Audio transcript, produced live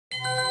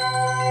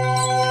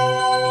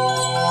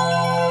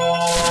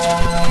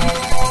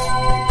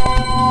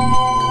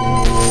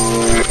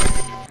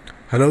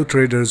Hello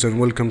traders and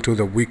welcome to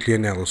the weekly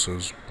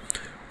analysis.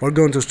 We're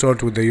going to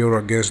start with the euro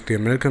against the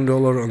American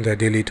dollar on the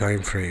daily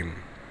time frame.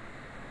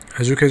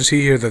 As you can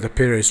see here that the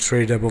pair is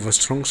traded above a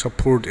strong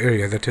support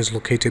area that is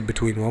located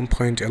between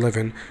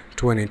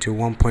 1.1120 to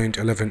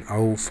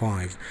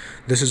 1.1105.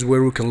 This is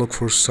where we can look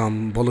for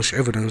some bullish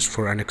evidence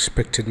for an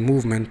expected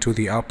movement to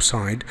the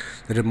upside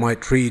that it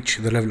might reach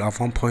the level of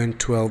 1.12,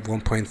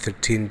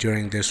 1.13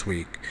 during this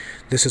week.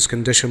 This is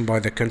conditioned by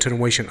the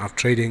continuation of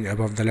trading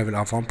above the level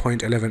of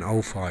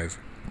 1.1105.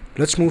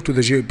 Let's move to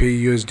the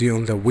GBP USD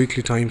on the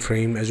weekly time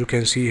frame. As you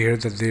can see here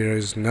that there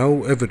is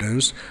no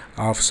evidence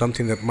of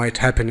something that might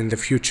happen in the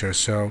future,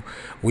 so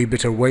we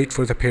better wait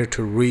for the pair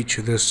to reach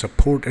this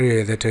support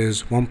area that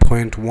is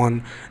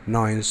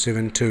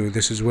 1.1972.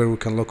 This is where we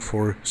can look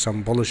for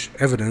some bullish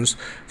evidence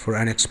for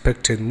an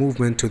expected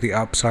movement to the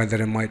upside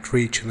that it might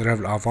reach the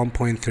level of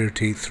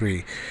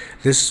 1.33.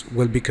 This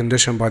will be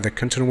conditioned by the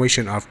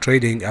continuation of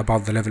trading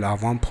above the level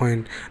of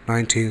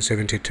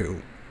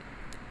 1.1972.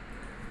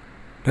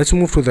 Let's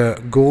move to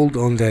the gold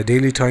on the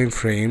daily time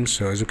frame.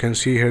 So as you can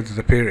see here that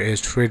the pair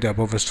is traded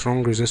above a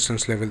strong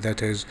resistance level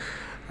that is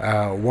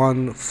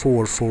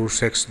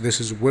 1446. This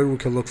is where we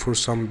can look for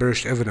some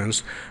bearish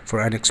evidence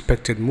for an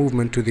expected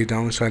movement to the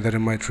downside that it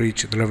might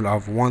reach the level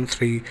of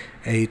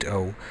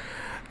 1380.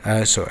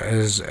 So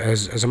as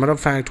a matter of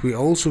fact, we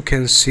also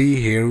can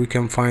see here, we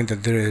can find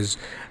that there is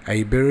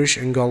a bearish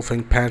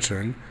engulfing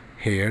pattern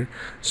here.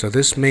 So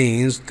this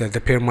means that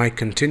the pair might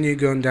continue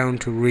going down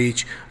to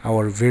reach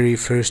our very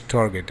first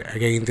target.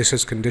 Again, this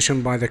is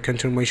conditioned by the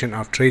continuation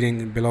of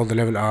trading below the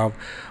level of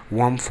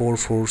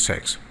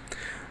 1446.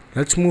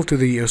 Let's move to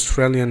the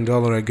Australian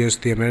dollar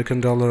against the American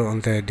dollar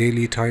on the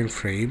daily time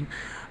frame.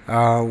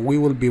 We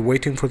will be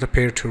waiting for the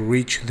pair to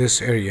reach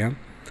this area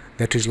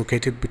that is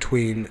located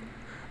between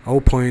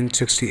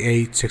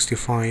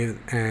 0.6865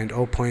 and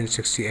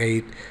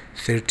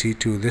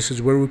 0.6832. This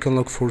is where we can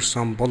look for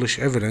some bullish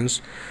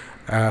evidence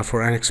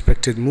for an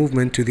expected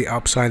movement to the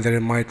upside that it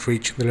might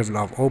reach the level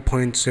of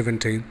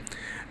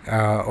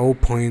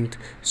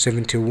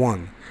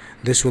 0.71.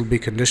 This will be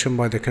conditioned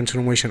by the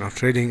continuation of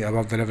trading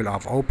above the level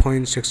of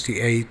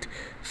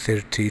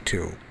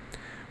 0.6832.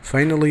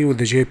 Finally, with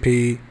the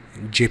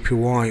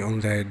JPY on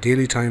the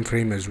daily time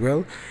frame as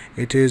well,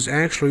 it is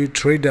actually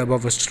traded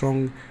above a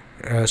strong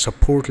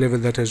support level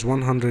that is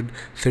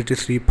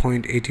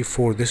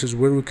 133.84. This is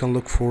where we can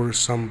look for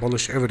some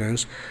bullish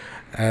evidence.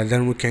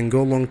 Then we can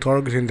go long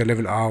targeting the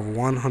level of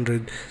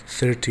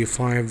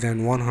 135,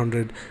 then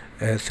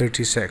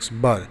 136.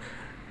 But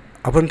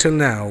up until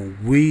now,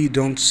 we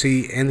don't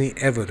see any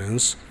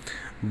evidence.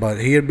 But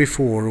here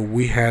before,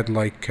 we had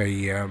like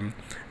a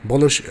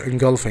bullish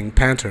engulfing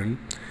pattern,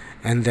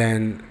 and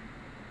then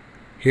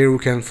here we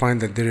can find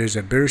that there is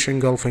a bearish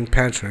engulfing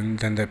pattern.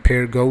 Then the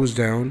pair goes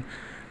down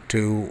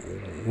to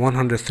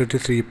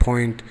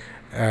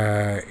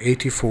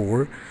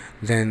 133.84.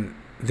 Then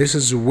this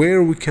is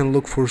where we can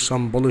look for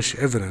some bullish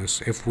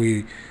evidence. If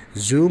we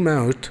zoom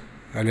out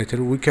a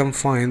little, we can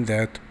find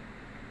that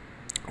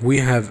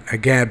we have a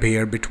gap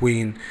here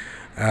between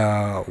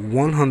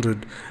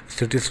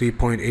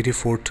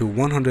 133.84 to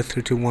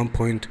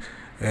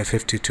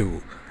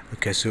 131.52.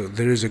 okay, so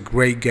there is a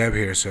great gap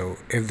here. So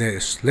if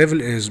this level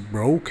is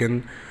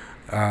broken,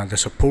 the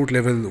support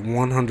level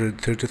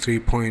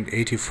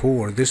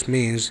 133.84, this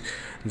means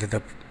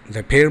that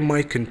the pair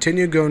might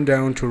continue going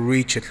down to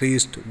reach at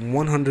least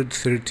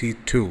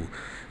 132.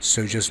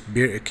 So just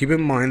keep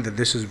in mind that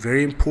this is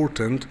very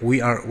important.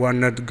 We're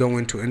not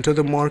going to enter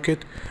the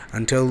market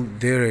until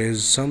there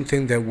is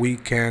something that we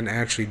can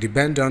actually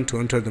depend on to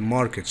enter the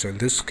market. So in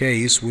this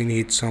case, we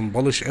need some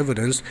bullish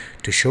evidence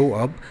to show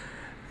up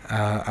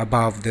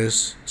above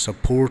this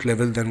support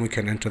level, then we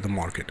can enter the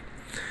market.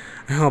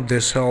 I hope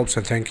this helps,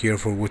 and thank you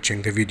for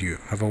watching the video.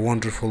 Have a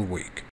wonderful week.